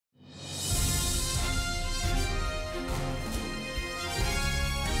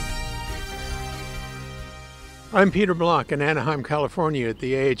I'm Peter Block in Anaheim, California at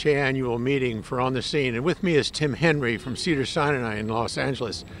the AHA annual meeting for On the Scene. And with me is Tim Henry from Cedars-Sinai in Los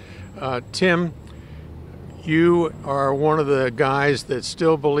Angeles. Tim, you are one of the guys that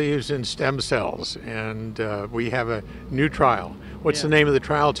still believes in stem cells, and we have a new trial. What's the name of the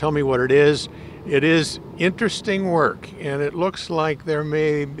trial? Tell me what it is. It is interesting work, and it looks like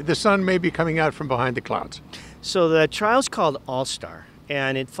the sun may be coming out from behind the clouds. So the trial's called Allstar,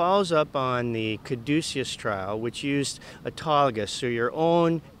 and it follows up on the Caduceus trial, which used autologous, so your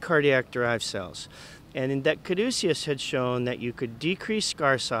own cardiac-derived cells. And in that, Caduceus had shown that you could decrease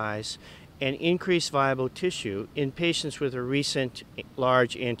scar size and increase viable tissue in patients with a recent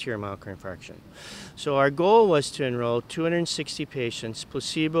large anterior myocardial infarction. So our goal was to enroll 260 patients,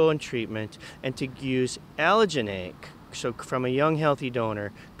 placebo and treatment, and to use allogeneic, so from a young healthy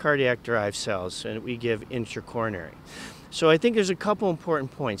donor, cardiac-derived cells, and we give intracoronary. So I think there's a couple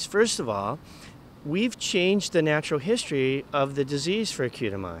important points. First of all, we've changed the natural history of the disease for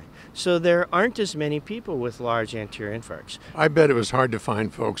acute MI. So there aren't as many people with large anterior infarcts. I bet it was hard to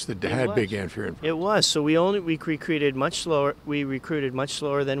find folks that had big anterior infarcts. It was. So we recruited much slower. We recruited much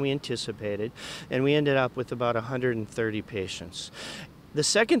slower than we anticipated, and we ended up with about 130 patients. The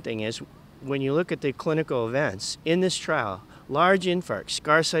second thing is, when you look at the clinical events in this trial, large infarcts,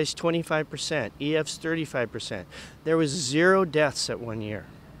 scar size 25%, EFs 35%. There was 0 deaths at 1 year.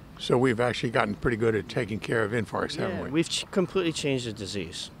 So we've actually gotten pretty good at taking care of infarcts, haven't we? We've completely changed the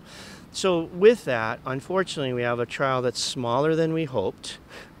disease. So with that, unfortunately, we have a trial that's smaller than we hoped,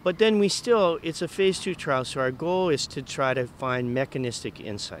 but then it's a phase 2 trial, so our goal is to try to find mechanistic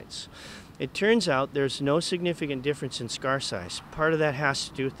insights. It turns out there's no significant difference in scar size. Part of that has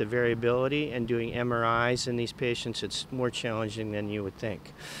to do with the variability, and doing MRIs in these patients, it's more challenging than you would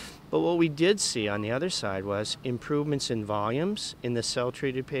think. But what we did see on the other side was improvements in volumes in the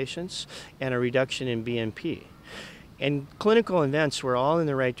cell-treated patients and a reduction in BNP. And clinical events were all in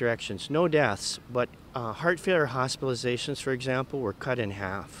the right directions. No deaths, but heart failure hospitalizations, for example, were cut in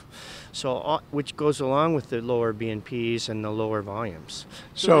half. So, which goes along with the lower BNPs and the lower volumes.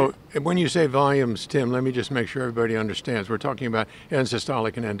 So when you say volumes, Tim, let me just make sure everybody understands. We're talking about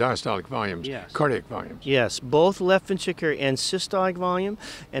end-systolic and end-diastolic volumes, cardiac volumes. Yes, both left ventricular end systolic volume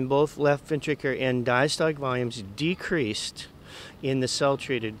and both left ventricular end diastolic volumes decreased in the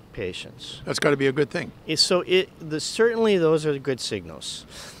cell-treated patients. That's got to be a good thing. Certainly those are good signals.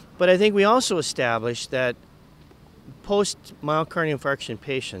 But I think we also established that post-myocardial infarction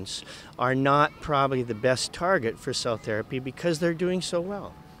patients are not probably the best target for cell therapy because they're doing so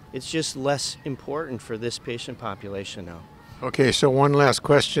well. It's just less important for this patient population now. Okay, so one last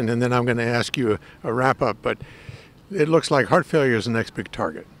question, and then I'm going to ask you a wrap-up, but it looks like heart failure is the next big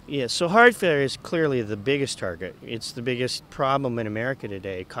target. Yes, so heart failure is clearly the biggest target. It's the biggest problem in America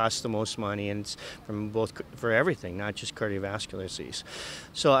today. It costs the most money, and it's for everything, not just cardiovascular disease.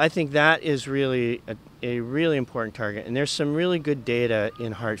 So I think that is really a really important target, and there's some really good data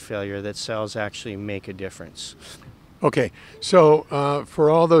in heart failure that cells actually make a difference. Okay, so for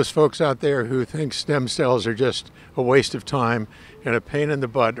all those folks out there who think stem cells are just a waste of time and a pain in the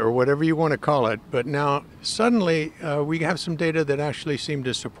butt, or whatever you want to call it, but now suddenly we have some data that actually seem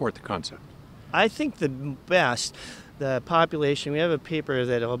to support the concept. I think the population, we have a paper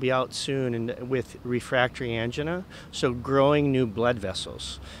that will be out soon with refractory angina, so growing new blood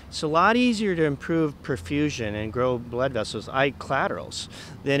vessels. It's a lot easier to improve perfusion and grow blood vessels, collaterals,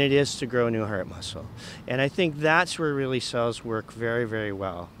 than it is to grow new heart muscle. And I think that's where really cells work very, very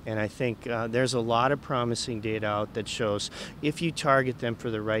well. And I think there's a lot of promising data out that shows if you target them for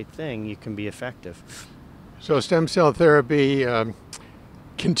the right thing, you can be effective. So stem cell therapy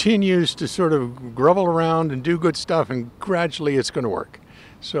continues to sort of grovel around and do good stuff, and gradually it's going to work.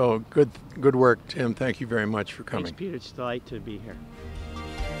 So good work, Tim. Thank you very much for coming. Thanks, Peter. It's a delight to be here.